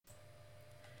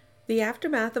The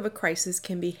aftermath of a crisis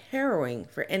can be harrowing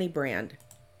for any brand.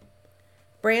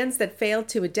 Brands that fail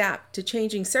to adapt to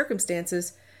changing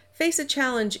circumstances face a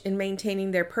challenge in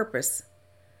maintaining their purpose.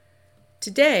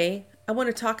 Today, I want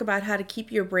to talk about how to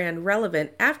keep your brand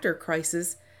relevant after a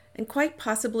crisis and quite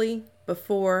possibly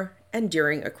before and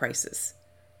during a crisis.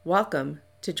 Welcome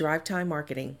to Drive Time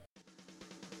Marketing.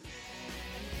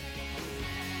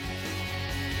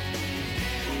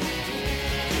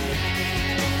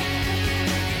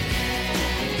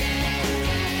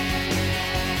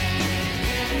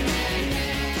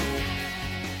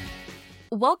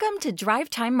 Welcome to Drive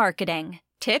Time Marketing.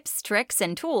 Tips, tricks,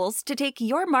 and tools to take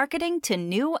your marketing to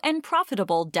new and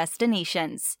profitable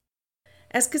destinations.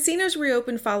 As casinos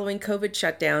reopened following COVID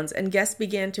shutdowns and guests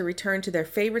began to return to their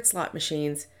favorite slot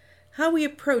machines, how we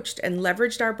approached and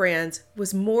leveraged our brands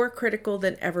was more critical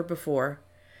than ever before.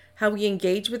 How we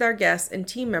engaged with our guests and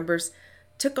team members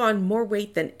took on more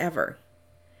weight than ever.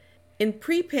 In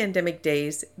pre-pandemic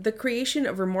days, the creation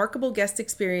of remarkable guest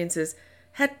experiences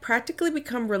had practically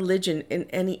become religion in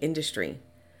any industry.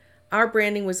 Our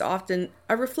branding was often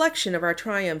a reflection of our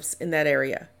triumphs in that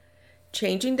area.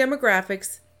 Changing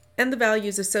demographics and the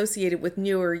values associated with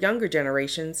newer, younger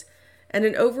generations, and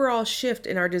an overall shift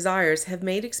in our desires have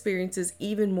made experiences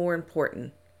even more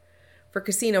important. For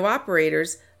casino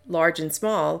operators, large and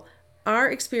small, our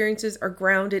experiences are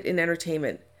grounded in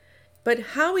entertainment. But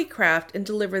how we craft and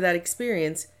deliver that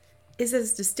experience is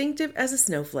as distinctive as a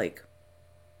snowflake.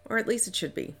 Or at least it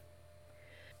should be.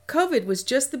 COVID was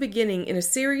just the beginning in a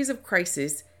series of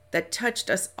crises that touched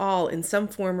us all in some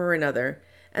form or another,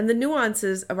 and the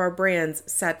nuances of our brands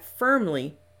sat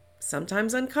firmly,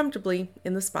 sometimes uncomfortably,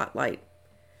 in the spotlight.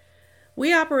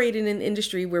 We operate in an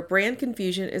industry where brand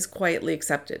confusion is quietly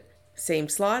accepted. Same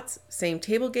slots, same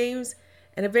table games,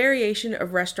 and a variation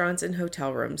of restaurants and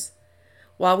hotel rooms.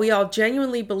 While we all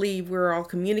genuinely believe we're all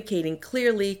communicating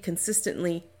clearly,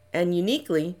 consistently, and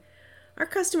uniquely, our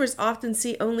customers often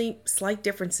see only slight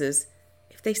differences,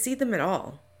 if they see them at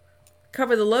all.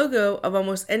 Cover the logo of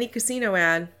almost any casino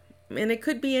ad, and it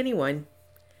could be anyone.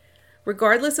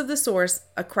 Regardless of the source,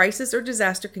 a crisis or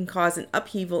disaster can cause an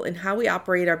upheaval in how we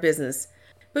operate our business,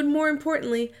 but more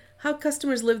importantly, how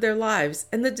customers live their lives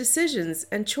and the decisions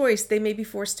and choice they may be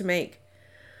forced to make.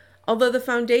 Although the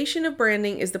foundation of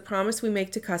branding is the promise we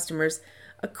make to customers,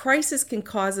 a crisis can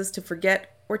cause us to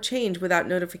forget or change without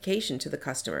notification to the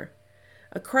customer.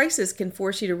 A crisis can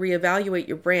force you to reevaluate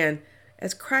your brand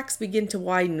as cracks begin to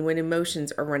widen when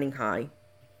emotions are running high.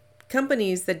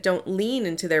 Companies that don't lean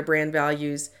into their brand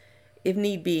values, if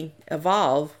need be,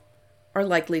 evolve, are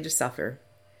likely to suffer.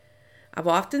 I've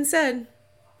often said,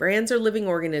 brands are living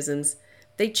organisms.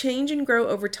 They change and grow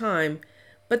over time,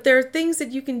 but there are things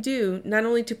that you can do not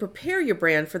only to prepare your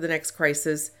brand for the next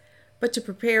crisis, but to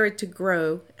prepare it to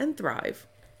grow and thrive.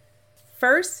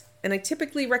 First, and I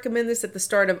typically recommend this at the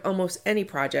start of almost any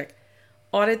project,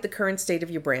 audit the current state of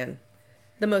your brand.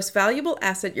 The most valuable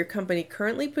asset your company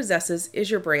currently possesses is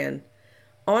your brand.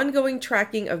 Ongoing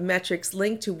tracking of metrics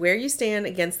linked to where you stand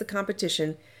against the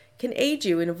competition can aid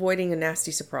you in avoiding a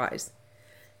nasty surprise.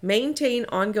 Maintain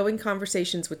ongoing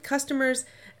conversations with customers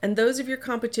and those of your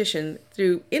competition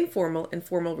through informal and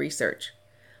formal research.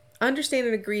 Understand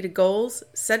and agree to goals,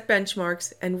 set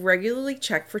benchmarks, and regularly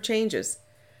check for changes.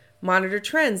 Monitor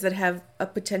trends that have a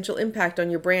potential impact on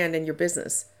your brand and your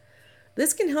business.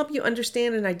 This can help you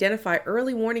understand and identify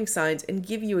early warning signs and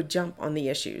give you a jump on the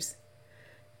issues.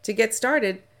 To get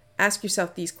started, ask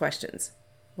yourself these questions.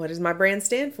 What does my brand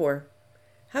stand for?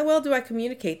 How well do I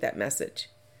communicate that message?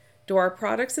 Do our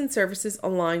products and services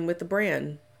align with the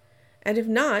brand? And if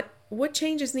not, what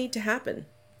changes need to happen?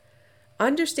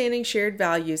 Understanding shared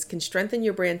values can strengthen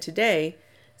your brand today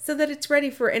so that it's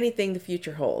ready for anything the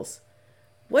future holds.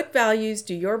 What values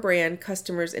do your brand,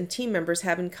 customers, and team members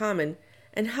have in common,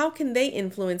 and how can they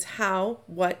influence how,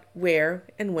 what, where,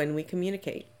 and when we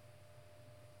communicate?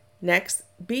 Next,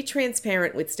 be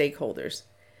transparent with stakeholders.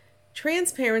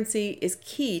 Transparency is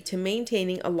key to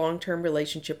maintaining a long-term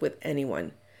relationship with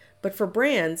anyone, but for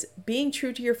brands, being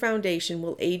true to your foundation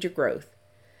will aid your growth.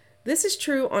 This is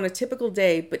true on a typical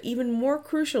day, but even more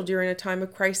crucial during a time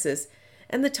of crisis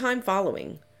and the time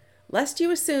following. Lest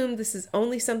you assume this is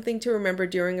only something to remember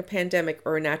during a pandemic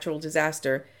or a natural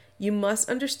disaster, you must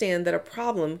understand that a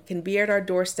problem can be at our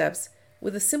doorsteps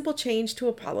with a simple change to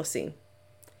a policy.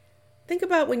 Think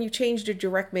about when you changed your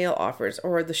direct mail offers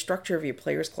or the structure of your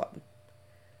players club.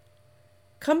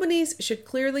 Companies should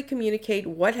clearly communicate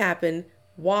what happened,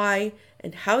 why,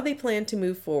 and how they plan to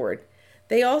move forward.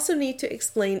 They also need to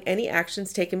explain any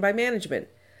actions taken by management.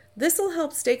 This will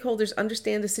help stakeholders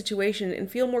understand the situation and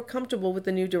feel more comfortable with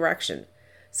the new direction.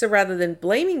 So rather than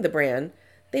blaming the brand,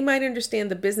 They might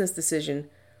understand the business decision,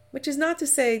 which is not to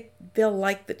say they'll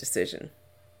like the decision.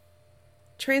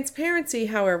 Transparency,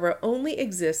 however, only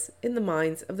exists in the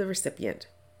minds of the recipient.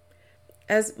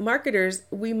 As marketers,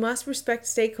 we must respect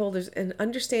stakeholders and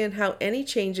understand how any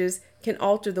changes can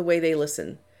alter the way they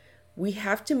listen. We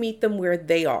have to meet them where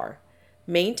they are.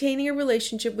 Maintaining a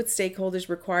relationship with stakeholders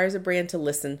requires a brand to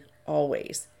listen,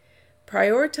 always.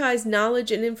 Prioritize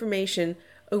knowledge and information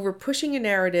over pushing a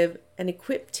narrative and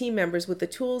equip team members with the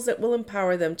tools that will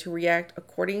empower them to react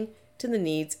according to the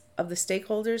needs of the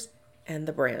stakeholders and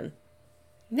the brand.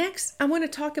 Next, I want to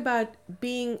talk about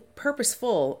being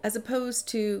purposeful as opposed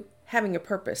to having a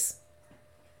purpose.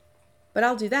 But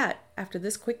I'll do that after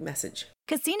this quick message.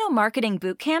 Casino Marketing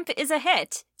Bootcamp is a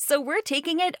hit, so we're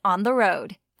taking it on the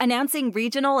road. Announcing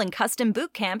regional and custom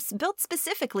boot camps built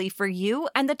specifically for you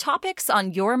and the topics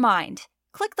on your mind.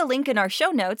 Click the link in our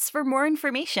show notes for more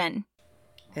information.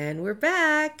 And we're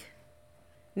back.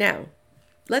 Now,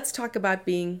 let's talk about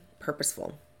being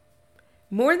purposeful.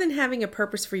 More than having a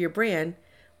purpose for your brand,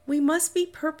 we must be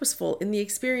purposeful in the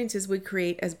experiences we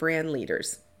create as brand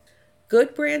leaders.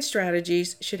 Good brand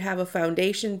strategies should have a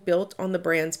foundation built on the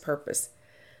brand's purpose.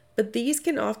 But these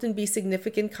can often be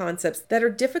significant concepts that are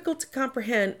difficult to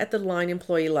comprehend at the line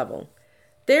employee level.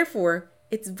 Therefore,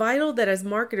 it's vital that as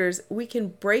marketers, we can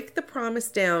break the promise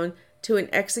down to an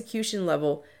execution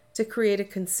level to create a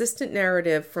consistent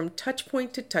narrative from touch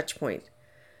point to touch point.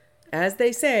 As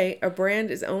they say, a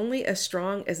brand is only as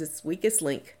strong as its weakest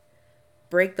link.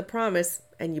 Break the promise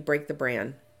and you break the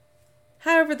brand.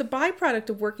 However, the byproduct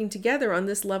of working together on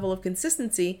this level of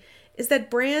consistency is that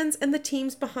brands and the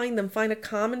teams behind them find a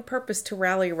common purpose to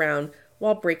rally around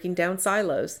while breaking down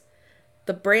silos.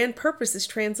 The brand purpose is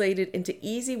translated into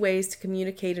easy ways to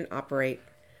communicate and operate.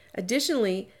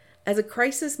 Additionally, as a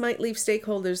crisis might leave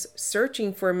stakeholders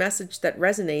searching for a message that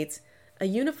resonates, a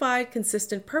unified,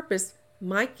 consistent purpose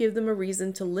might give them a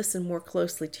reason to listen more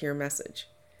closely to your message.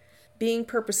 Being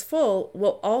purposeful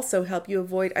will also help you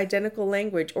avoid identical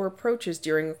language or approaches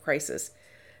during a crisis,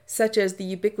 such as the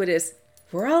ubiquitous,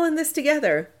 "We're all in this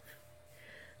together."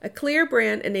 A clear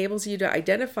brand enables you to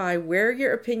identify where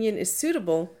your opinion is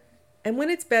suitable and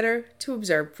when it's better to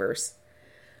observe first.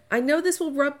 I know this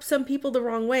will rub some people the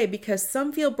wrong way because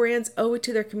some feel brands owe it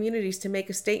to their communities to make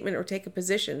a statement or take a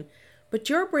position, but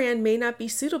your brand may not be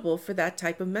suitable for that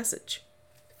type of message.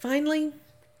 Finally,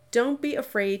 don't be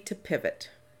afraid to pivot.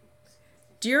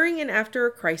 During and after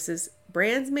a crisis,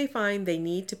 brands may find they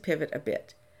need to pivot a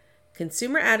bit.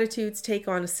 Consumer attitudes take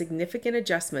on a significant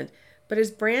adjustment, but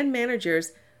as brand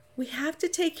managers, we have to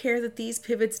take care that these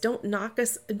pivots don't knock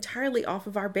us entirely off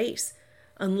of our base,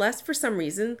 unless for some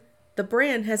reason the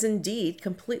brand has indeed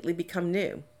completely become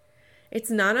new. It's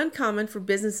not uncommon for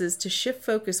businesses to shift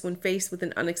focus when faced with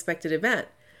an unexpected event.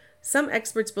 Some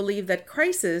experts believe that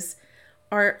crises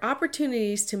are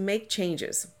opportunities to make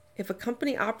changes. If a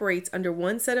company operates under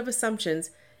one set of assumptions,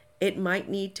 it might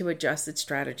need to adjust its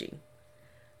strategy.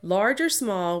 Large or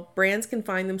small, brands can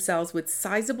find themselves with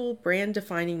sizable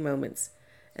brand-defining moments.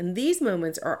 And these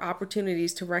moments are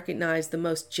opportunities to recognize the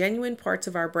most genuine parts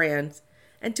of our brands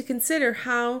and to consider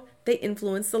how they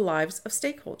influence the lives of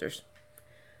stakeholders.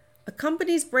 A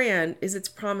company's brand is its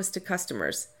promise to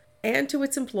customers and to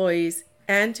its employees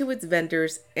and to its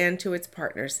vendors and to its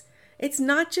partners. It's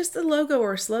not just a logo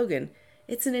or a slogan.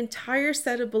 It's an entire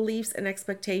set of beliefs and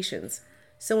expectations.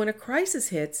 So when a crisis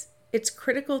hits, it's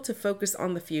critical to focus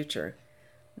on the future.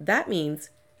 That means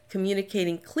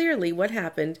communicating clearly what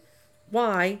happened,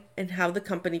 why, and how the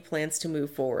company plans to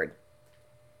move forward.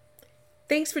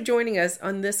 Thanks for joining us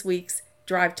on this week's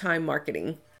Drive Time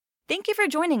Marketing. Thank you for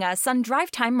joining us on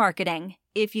Drive Time Marketing.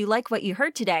 If you like what you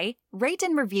heard today, rate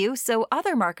and review so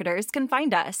other marketers can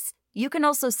find us. You can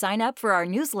also sign up for our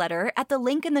newsletter at the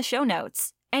link in the show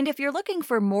notes. And if you're looking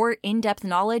for more in-depth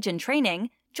knowledge and training,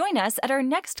 join us at our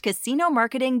next Casino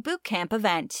Marketing Bootcamp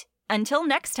event. Until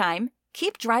next time,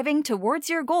 keep driving towards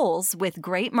your goals with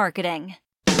great marketing.